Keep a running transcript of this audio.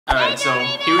Alright, so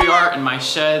here we are in my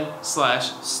shed slash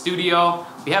studio.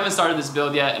 We haven't started this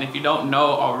build yet, and if you don't know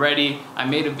already, I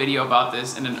made a video about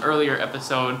this in an earlier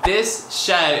episode. This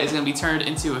shed is gonna be turned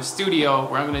into a studio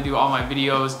where I'm gonna do all my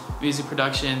videos, music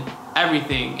production,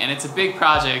 everything, and it's a big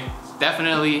project,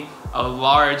 definitely a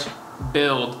large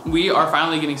build. We are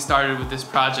finally getting started with this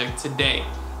project today,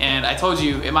 and I told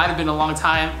you it might have been a long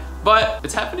time, but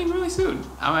it's happening really soon.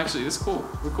 This is cool,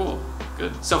 we're cool.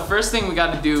 Good. So first thing we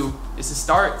got to do is to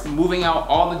start moving out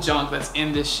all the junk that's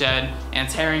in this shed and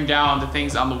tearing down the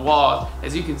things on the wall.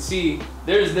 As you can see,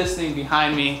 there's this thing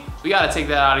behind me. We got to take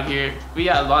that out of here. We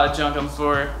got a lot of junk on the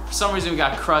floor. For some reason we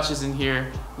got crutches in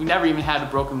here. We never even had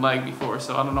a broken leg before,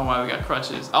 so I don't know why we got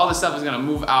crutches. All this stuff is gonna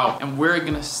move out, and we're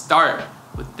gonna start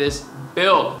with this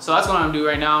build. So that's what I'm gonna do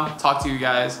right now. Talk to you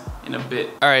guys in a bit.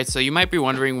 All right, so you might be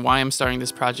wondering why I'm starting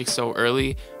this project so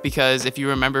early, because if you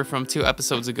remember from 2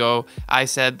 episodes ago, I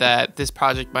said that this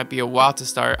project might be a while to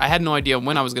start. I had no idea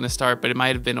when I was gonna start, but it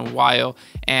might have been a while.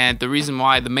 And the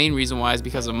main reason why is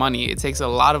because of money. It takes a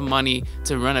lot of money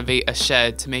to renovate a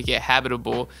shed to make it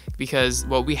habitable, because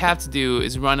what we have to do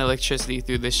is run electricity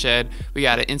through the shed. We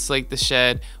gotta insulate the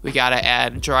shed. We gotta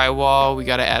add drywall. We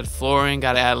gotta add flooring,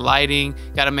 gotta add lighting,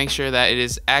 gotta make sure that it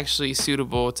is actually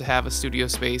suitable to have a studio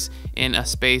space in a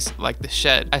space like the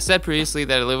shed. I said previously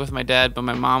that I live with my dad, but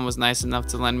my mom was nice enough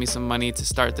to lend me some money to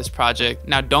start this project.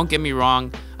 Now, don't get me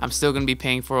wrong, I'm still gonna be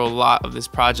paying for a lot of this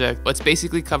project. What's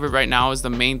basically covered right now is the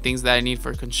main things that I need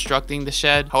for constructing the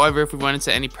shed. However, if we run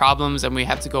into any problems and we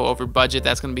have to go over budget,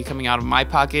 that's gonna be coming out of my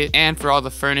pocket. And for all the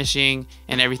furnishing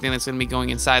and everything that's gonna be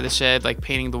going inside the shed, like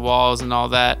painting the walls and all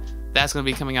that, that's gonna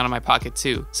be coming out of my pocket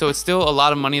too. So it's still a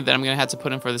lot of money that I'm gonna have to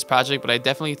put in for this project, but I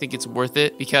definitely think it's worth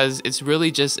it because it's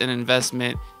really just an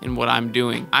investment in what I'm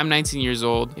doing. I'm 19 years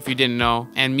old, if you didn't know,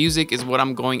 and music is what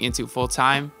I'm going into full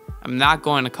time. I'm not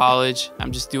going to college.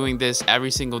 I'm just doing this every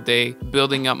single day,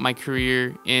 building up my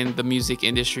career in the music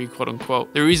industry, quote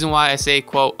unquote. The reason why I say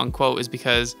quote unquote is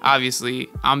because obviously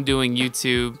I'm doing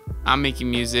YouTube, I'm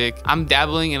making music, I'm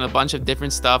dabbling in a bunch of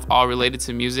different stuff all related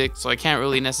to music, so I can't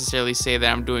really necessarily say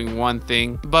that I'm doing one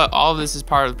thing, but all of this is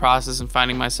part of the process of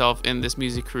finding myself in this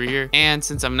music career. And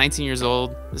since I'm 19 years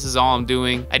old, this is all I'm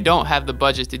doing. I don't have the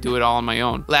budget to do it all on my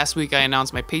own. Last week I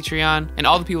announced my Patreon, and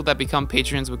all the people that become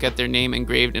patrons will get their name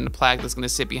engraved in a plaque that's going to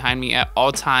sit behind me at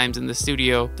all times in the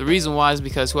studio. The reason why is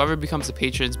because whoever becomes a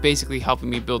patron is basically helping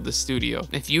me build the studio.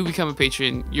 If you become a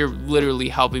patron, you're literally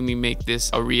helping me make this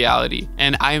a reality,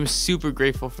 and I am super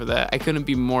grateful for that. I couldn't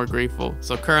be more grateful.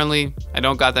 So currently I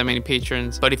don't got that many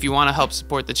patrons, but if you want to help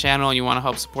support the channel and you want to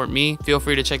help support me, feel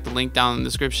free to check the link down in the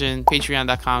description,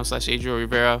 patreon.com/Adriel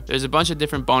Rivera. There's a bunch of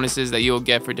different bonuses that you'll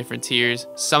get for different tiers,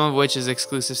 some of which is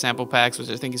exclusive sample packs, which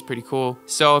I think is pretty cool.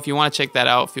 So if you want to check that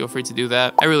out, feel free to do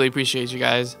that. I really appreciate you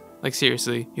guys. Like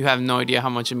seriously, you have no idea how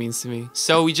much it means to me.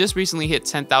 So we just recently hit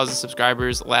 10,000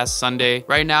 subscribers last Sunday.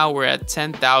 Right now we're at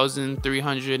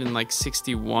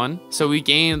 10,361. So we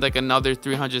gained like another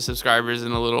 300 subscribers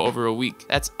in a little over a week.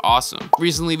 That's awesome.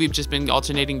 Recently we've just been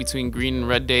alternating between green and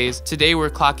red days. Today we're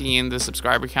clocking in the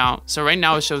subscriber count. So right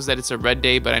now it shows that it's a red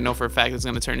day, but I know for a fact it's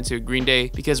gonna turn into a green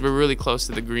day because we're really close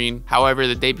to the green. However,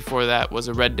 the day before that was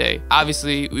a red day.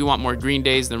 Obviously we want more green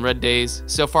days than red days.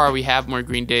 So far we have more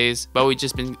green days, but we've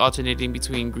just been alternating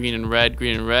between green and red.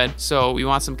 So we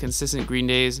want some consistent green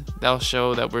days. That'll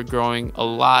show that we're growing a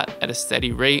lot at a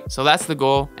steady rate. So that's the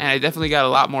goal. And I definitely got a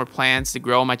lot more plans to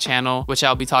grow my channel, which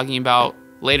I'll be talking about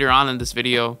later on in this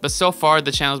video. But so far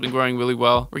the channel's been growing really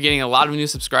well. We're getting a lot of new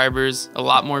subscribers, a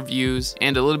lot more views,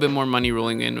 and a little bit more money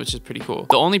rolling in, which is pretty cool.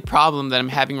 The only problem that I'm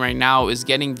having right now is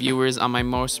getting viewers on my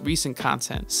most recent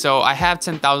content. So I have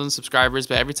 10,000 subscribers,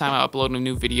 but every time I upload a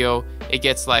new video, it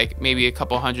gets like maybe a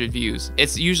couple hundred views.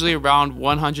 It's usually around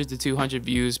 100 to 200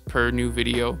 views per new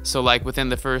video. So like within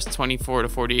the first 24 to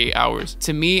 48 hours.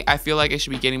 To me, I feel like I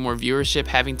should be getting more viewership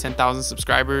having 10,000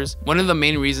 subscribers. One of the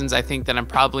main reasons I think that I'm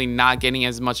probably not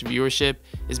getting as much viewership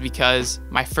is because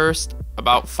my first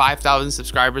about 5,000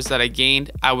 subscribers that I gained,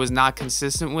 I was not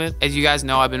consistent with. As you guys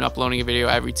know, I've been uploading a video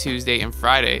every Tuesday and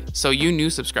Friday. So you new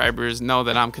subscribers know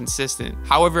that I'm consistent.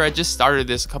 However, I just started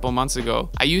this a couple months ago.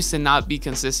 I used to not be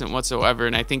consistent whatsoever.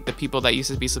 And I think the people that used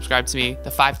to be subscribed to me,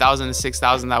 the 5,000 to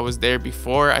 6,000 that was there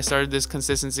before I started this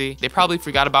consistency, they probably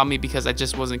forgot about me because I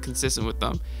just wasn't consistent with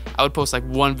them. I would post like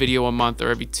 1 video a month or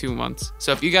every 2 months.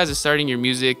 So if you guys are starting your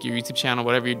music, your YouTube channel,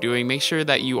 whatever you're doing, make sure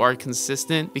that you are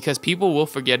consistent because people will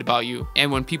forget about you. you.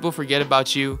 And when people forget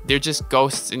about you, they're just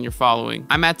ghosts in your following.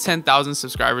 I'm at 10,000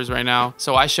 subscribers right now,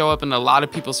 so I show up in a lot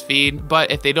of people's feed,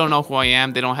 but if they don't know who I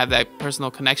am, they don't have that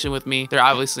personal connection with me, they're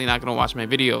obviously not gonna watch my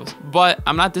videos. But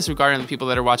I'm not disregarding the people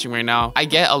that are watching right now. I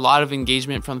get a lot of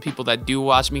engagement from the people that do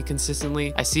watch me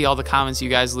consistently. I see all the comments you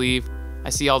guys leave. I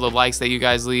see all the likes that you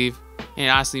guys leave. And it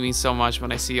honestly means so much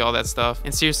when I see all that stuff.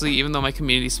 And seriously, even though my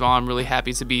community is small, I'm really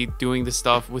happy to be doing this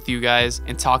stuff with you guys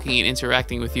and talking and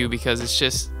interacting with you because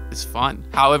it's fun.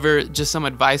 However, just some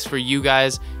advice for you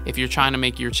guys if you're trying to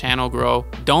make your channel grow,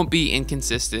 don't be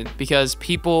inconsistent because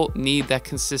people need that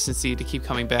consistency to keep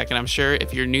coming back. And I'm sure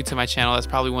if you're new to my channel, that's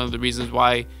probably one of the reasons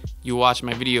why you watch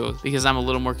my videos, because I'm a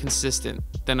little more consistent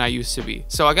than I used to be.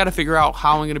 So I gotta figure out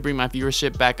how I'm gonna bring my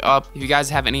viewership back up. If you guys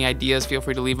have any ideas, feel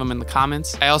free to leave them in the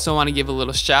comments. I also wanna give a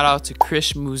little shout out to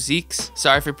Krish Musiques.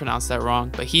 Sorry if I pronounced that wrong,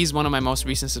 but he's one of my most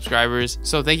recent subscribers.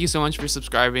 So thank you so much for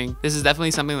subscribing. This is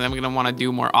definitely something that I'm gonna wanna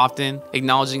do more often,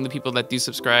 acknowledging the people that do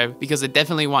subscribe, because I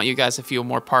definitely want you guys to feel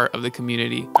more part of the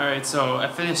community. All right, so I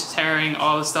finished tearing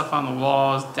all the stuff on the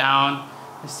walls down.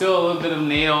 There's still a little bit of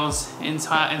nails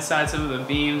inside some of the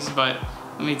beams, but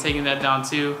let me taking that down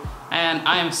too. And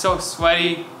I am so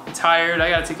sweaty and tired.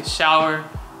 I gotta take a shower,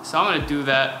 so I'm gonna do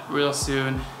that real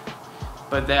soon.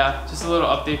 But yeah, just a little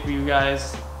update for you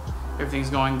guys. Everything's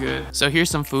going good. So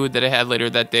here's some food that I had later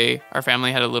that day. Our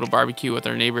family had a little barbecue with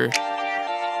our neighbor.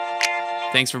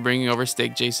 Thanks for bringing over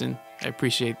steak, Jason. I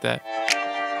appreciate that.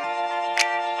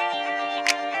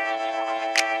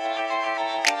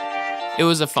 It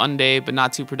was a fun day, but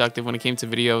not too productive when it came to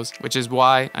videos, which is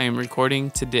why I am recording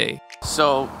today.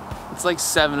 So it's like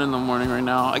 7 in the morning right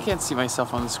now. I can't see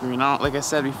myself on the screen. Like I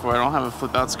said before, I don't have a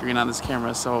flip out screen on this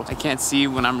camera, so I can't see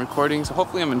when I'm recording. So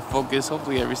hopefully I'm in focus.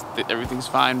 Hopefully everything's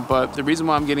fine. But the reason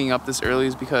why I'm getting up this early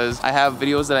is because I have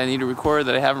videos that I need to record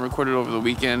that I haven't recorded over the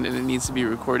weekend, and it needs to be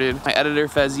recorded. My editor,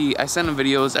 Fezzi, I send him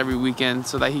videos every weekend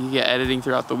so that he can get editing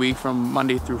throughout the week from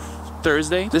Monday through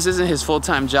Thursday. This isn't his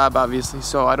full-time job, obviously,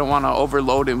 so I don't want to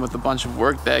overload him with a bunch of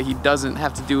work that he doesn't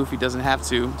have to do if he doesn't have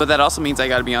to. But that also means I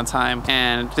got to be on time.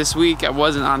 And this week I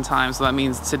wasn't on time, so that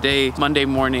means today, Monday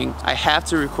morning, I have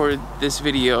to record this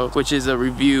video, which is a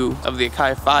review of the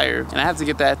Akai Fire. And I have to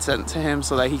get that sent to him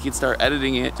so that he can start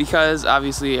editing it, because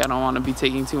obviously I don't want to be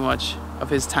taking too much of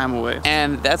his time away.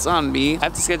 And that's on me. I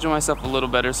have to schedule myself a little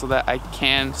better so that I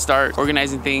can start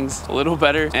organizing things a little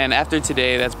better. And after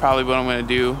today, that's probably what I'm gonna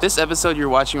do. This episode you're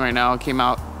watching right now came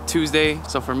out Tuesday,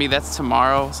 so for me that's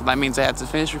tomorrow. So that means I have to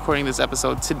finish recording this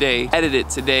episode today, edit it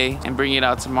today, and bring it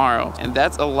out tomorrow. And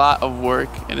that's a lot of work,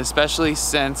 and especially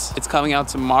since it's coming out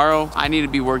tomorrow, I need to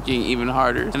be working even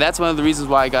harder. And that's one of the reasons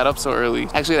why I got up so early.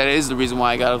 Actually, that is the reason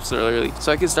why I got up so early,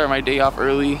 so I can start my day off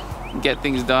early, get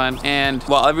things done. And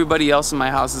while everybody else in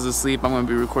my house is asleep, I'm gonna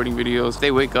be recording videos. If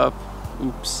they wake up,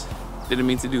 oops, didn't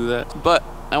mean to do that. But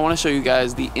I wanna show you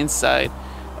guys the inside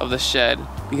of the shed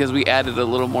because we added a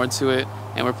little more to it,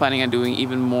 and we're planning on doing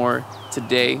even more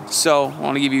today. So I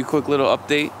wanna give you a quick little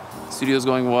update. The studio's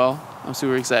going well. I'm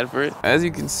super excited for it. As you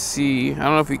can see, I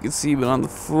don't know if you can see, but on the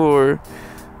floor,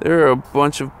 there are a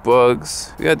bunch of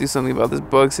bugs. We gotta do something about this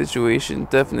bug situation,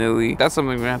 definitely. That's something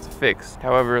we're gonna have to fix.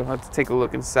 However, let's take a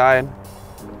look inside.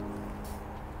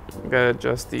 We gotta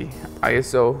adjust the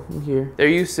ISO here. There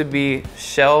used to be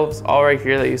shelves all right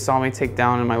here that you saw me take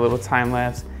down in my little time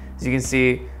lapse. As you can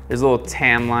see, there's little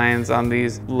tan lines on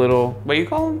these little, what do you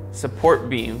call them? Support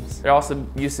beams. There also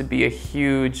used to be a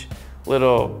huge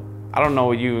little, I don't know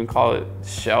what you even call it,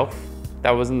 shelf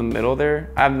that was in the middle there.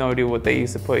 I have no idea what they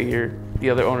used to put here, the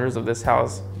other owners of this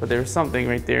house, but there was something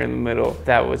right there in the middle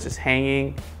that was just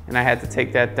hanging, and I had to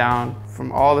take that down.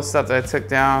 From all the stuff that I took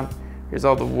down, here's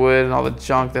all the wood and all the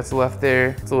junk that's left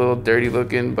there. It's a little dirty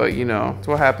looking, but you know, it's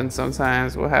what happens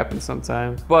sometimes,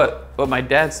 But what my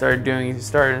dad started doing is he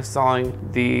started installing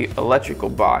the electrical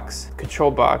box,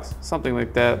 control box, something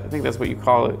like that. I think that's what you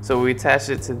call it. So we attached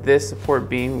it to this support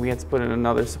beam. We had to put in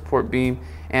another support beam.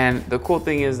 And the cool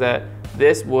thing is that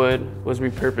this wood was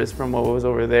repurposed from what was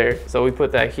over there. So we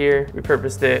put that here,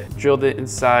 repurposed it, drilled it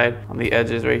inside on the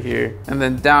edges right here. And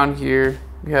then down here,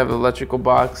 we have the electrical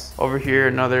box. Over here,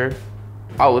 another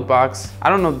outlet box. I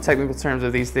don't know the technical terms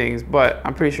of these things, but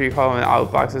I'm pretty sure you call them an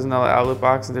outlet box. There's another outlet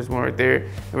box, and there's one right there.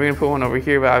 And we're gonna put one over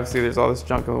here, but obviously there's all this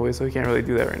junk in the way, so we can't really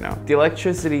do that right now. The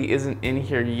electricity isn't in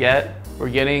here yet. We're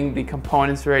getting the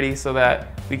components ready so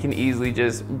that we can easily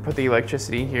just put the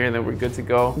electricity in here and then we're good to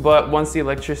go. But once the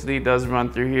electricity does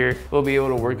run through here, we'll be able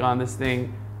to work on this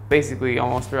thing basically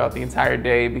almost throughout the entire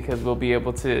day, because we'll be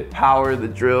able to power the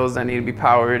drills that need to be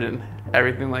powered and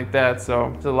everything like that. So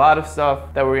there's a lot of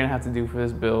stuff that we're gonna have to do for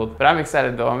this build. But I'm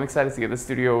excited though. I'm excited to get the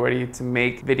studio ready to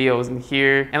make videos in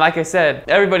here. And like I said,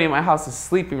 everybody in my house is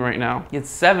sleeping right now. It's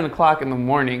 7 o'clock in the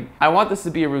morning. I want this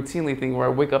to be a routinely thing where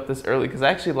I wake up this early because I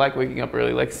actually like waking up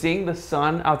early. Like seeing the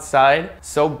sun outside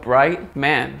so bright,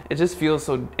 man, it just feels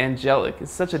so angelic.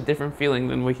 It's such a different feeling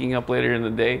than waking up later in the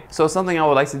day. So it's something I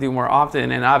would like to do more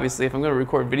often. And obviously if I'm gonna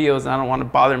record videos and I don't want to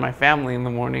bother my family in the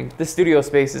morning, this studio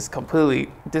space is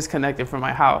completely disconnected from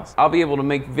my house. I'll be able to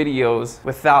make videos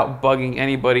without bugging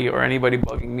anybody or anybody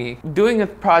bugging me. Doing a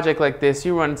project like this,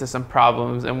 you run into some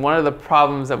problems, and one of the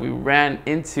problems that we ran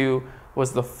into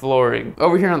was the flooring.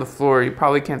 Over here on the floor, you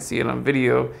probably can't see it on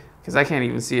video because I can't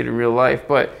even see it in real life,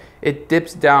 but it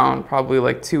dips down probably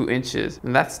like 2 inches,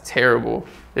 and that's terrible.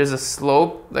 There's a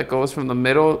slope that goes from the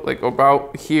middle, like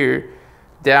about here,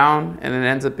 down, and it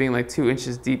ends up being like 2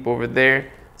 inches deep over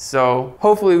there. So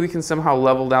hopefully we can somehow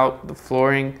level out the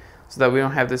flooring so that we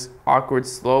don't have this awkward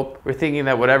slope. We're thinking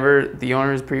that whatever the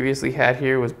owners previously had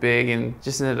here was big and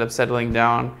just ended up settling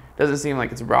down. Doesn't seem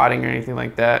like it's rotting or anything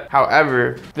like that.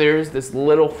 However, there's this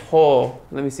little hole.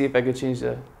 Let me see if I could change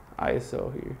the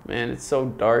ISO here. Man, it's so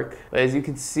dark. But as you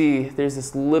can see, there's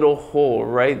this little hole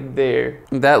right there.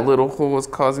 That little hole is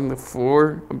causing the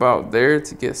floor about there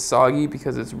to get soggy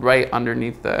because it's right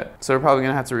underneath that. So we're probably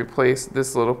gonna have to replace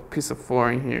this little piece of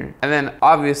flooring here. And then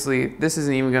obviously, this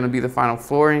isn't even gonna be the final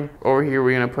flooring. Over here,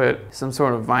 we're gonna put some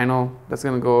sort of vinyl that's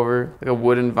gonna go over, like a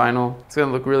wooden vinyl. It's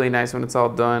gonna look really nice when it's all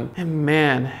done. And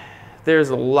man,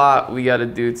 there's a lot we gotta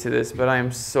do to this, but I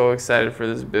am so excited for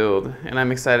this build, and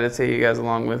I'm excited to take you guys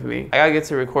along with me. I gotta get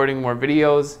to recording more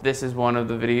videos. This is one of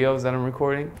the videos that I'm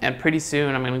recording, and pretty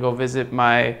soon I'm gonna go visit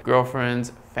my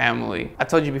girlfriend's family. I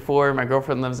told you before, my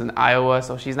girlfriend lives in Iowa,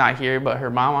 so she's not here, but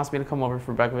her mom wants me to come over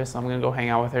for breakfast, so I'm gonna go hang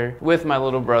out with her, with my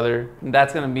little brother. And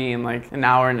that's gonna be in like an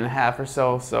hour and a half or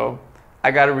so, so I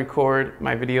gotta record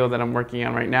my video that I'm working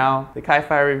on right now, the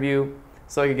Ki-Fi review,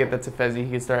 so I could get that to Fezzy.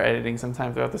 He can start editing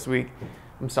sometime throughout this week.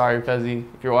 I'm sorry, Fezzy,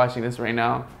 if you're watching this right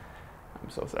now. I'm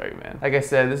so sorry, man. Like I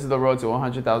said, this is the road to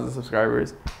 100,000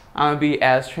 subscribers. I'm gonna be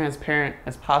as transparent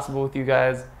as possible with you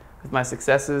guys, with my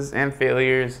successes and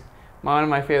failures. One of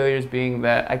my failures being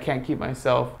that I can't keep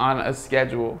myself on a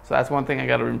schedule. So that's one thing I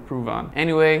gotta improve on.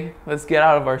 Anyway, let's get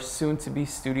out of our soon-to-be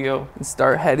studio and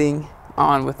start heading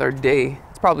on with our day.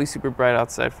 Probably super bright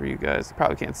outside for you guys. You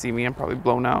probably can't see me. I'm probably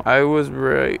blown out. I was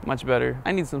right. Much better.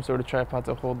 I need some sort of tripod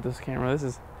to hold this camera. This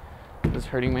is just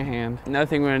hurting my hand. Another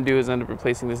thing we're gonna do is end up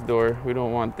replacing this door. We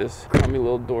don't want this crummy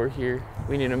little door here.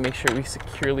 We need to make sure we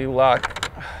securely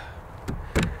lock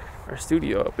our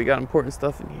studio up. We got important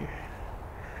stuff in here.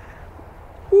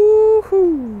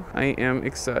 Woohoo! I am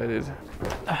excited.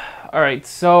 All right,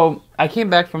 so I came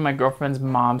back from my girlfriend's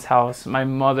mom's house, my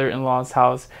mother-in-law's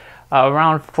house,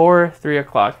 around 3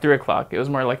 o'clock. It was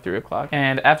more like 3 o'clock.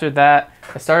 And after that,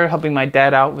 I started helping my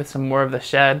dad out with some more of the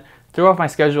shed. Threw off my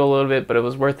schedule a little bit, but it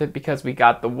was worth it because we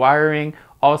got the wiring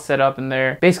all set up in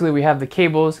there. Basically, we have the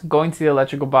cables going to the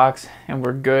electrical box and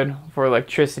we're good for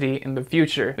electricity in the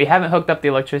future. We haven't hooked up the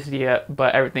electricity yet,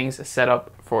 but everything's set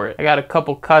up for it. I got a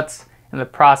couple cuts in the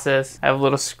process. I have a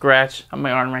little scratch on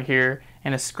my arm right here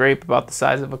and a scrape about the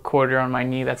size of a quarter on my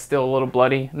knee that's still a little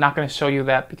bloody. I'm not gonna show you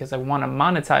that because I wanna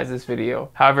monetize this video.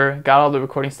 However, got all the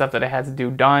recording stuff that I had to do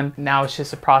done. Now it's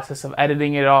just a process of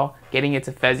editing it all, getting it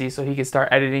to Fezzy so he can start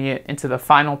editing it into the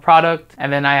final product.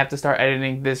 And then I have to start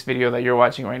editing this video that you're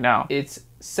watching right now. It's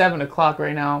 7 o'clock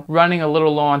right now, running a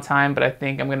little low on time, but I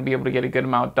think I'm gonna be able to get a good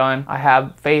amount done. I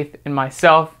have faith in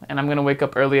myself and I'm gonna wake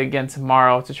up early again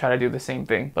tomorrow to try to do the same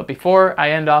thing. But before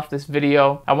I end off this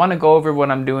video, I wanna go over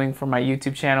what I'm doing for my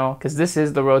YouTube channel because this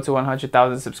is the road to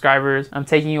 100,000 subscribers. I'm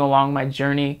taking you along my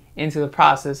journey into the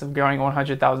process of growing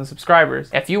 100,000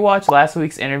 subscribers. If you watched last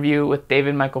week's interview with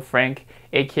David Michael Frank,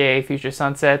 aka Future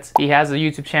Sunsets, he has a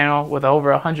YouTube channel with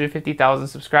over 150,000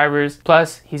 subscribers.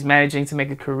 Plus, he's managing to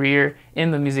make a career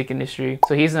in the music industry.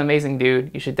 So he's an amazing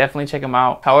dude. You should definitely check him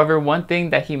out. However, one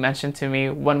thing that he mentioned to me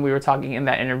when we were talking in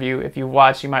that interview, if you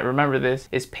watch, you might remember this,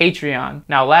 is Patreon.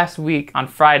 Now, last week on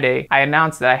Friday, I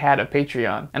announced that I had a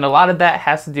Patreon. And a lot of that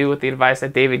has to do with the advice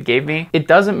that David gave me. It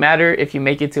doesn't matter if you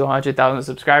make it to 100,000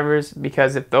 subscribers,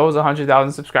 because if those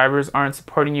 100,000 subscribers aren't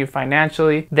supporting you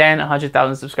financially, then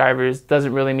 100,000 subscribers doesn't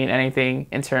really mean anything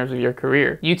in terms of your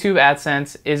career. YouTube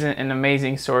AdSense isn't an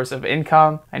amazing source of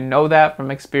income. I know that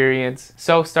from experience.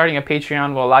 So starting a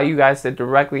Patreon will allow you guys to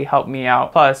directly help me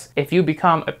out. Plus, if you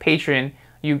become a patron,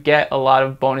 you get a lot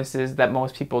of bonuses that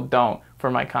most people don't for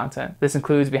my content. This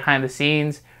includes behind the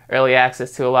scenes, early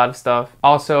access to a lot of stuff,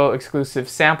 also exclusive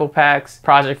sample packs,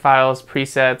 project files,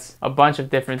 presets, a bunch of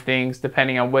different things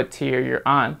depending on what tier you're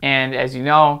on. And as you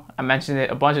know, I mentioned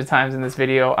it a bunch of times in this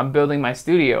video, I'm building my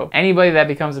studio. Anybody that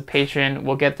becomes a patron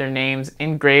will get their names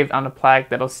engraved on a plaque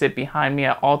that'll sit behind me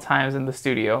at all times in the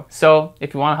studio. So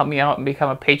if you want to help me out and become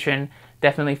a patron,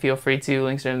 definitely feel free to.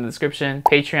 Links are in the description.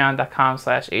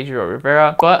 Patreon.com/Adriel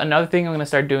Rivera. But another thing I'm gonna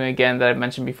start doing again that I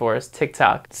mentioned before is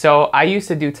TikTok. So I used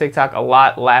to do TikTok a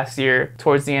lot last year,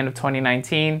 towards the end of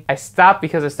 2019. I stopped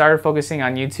because I started focusing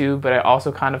on YouTube, but I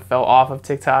also kind of fell off of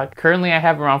TikTok. Currently I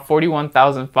have around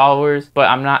 41,000 followers, but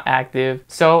I'm not active.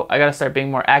 So I gotta start being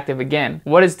more active again.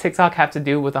 What does TikTok have to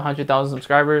do with 100,000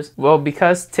 subscribers? Well,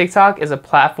 because TikTok is a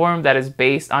platform that is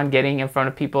based on getting in front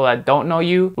of people that don't know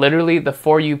you. Literally the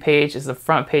For You page is the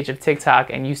front page of TikTok,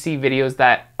 and you see videos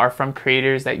that are from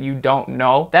creators that you don't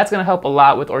know. That's gonna help a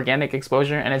lot with organic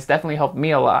exposure, and it's definitely helped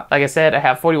me a lot. Like I said, I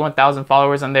have 41,000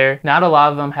 followers on there. Not a lot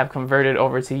of them have converted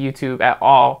over to YouTube at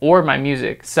all, or my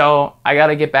music. So I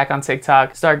gotta get back on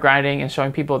TikTok, start grinding and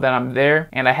showing people that I'm there.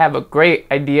 And I have a great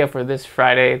idea for this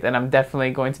Friday that I'm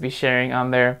definitely going to be sharing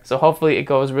on there. So hopefully it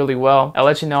goes really well. I'll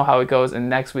let you know how it goes in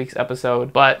next week's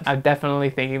episode, but I'm definitely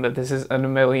thinking that this is a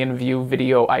 1,000,000 view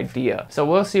video idea. So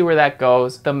we'll see where that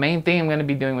goes. The main thing I'm going to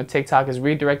be doing with TikTok is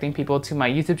redirecting people to my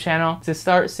YouTube channel to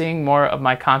start seeing more of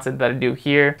my content that I do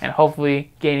here, and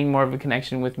hopefully gaining more of a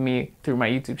connection with me through my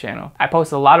YouTube channel. I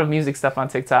post a lot of music stuff on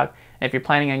TikTok, and if you're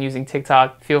planning on using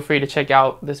TikTok, feel free to check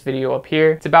out this video up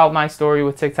here. It's about my story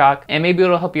with TikTok, and maybe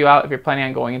it'll help you out if you're planning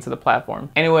on going into the platform.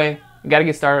 Anyway, we gotta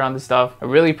get started on this stuff. I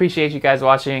really appreciate you guys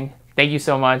watching. Thank you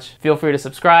so much. Feel free to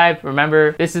subscribe.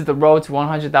 Remember, this is the road to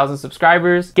 100,000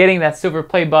 subscribers. Getting that silver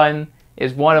play button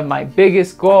is one of my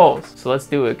biggest goals. So let's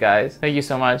do it, guys. Thank you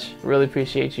so much. Really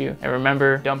appreciate you. And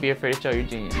remember, don't be afraid to show your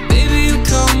genius. Baby, you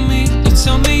call me, you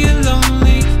tell me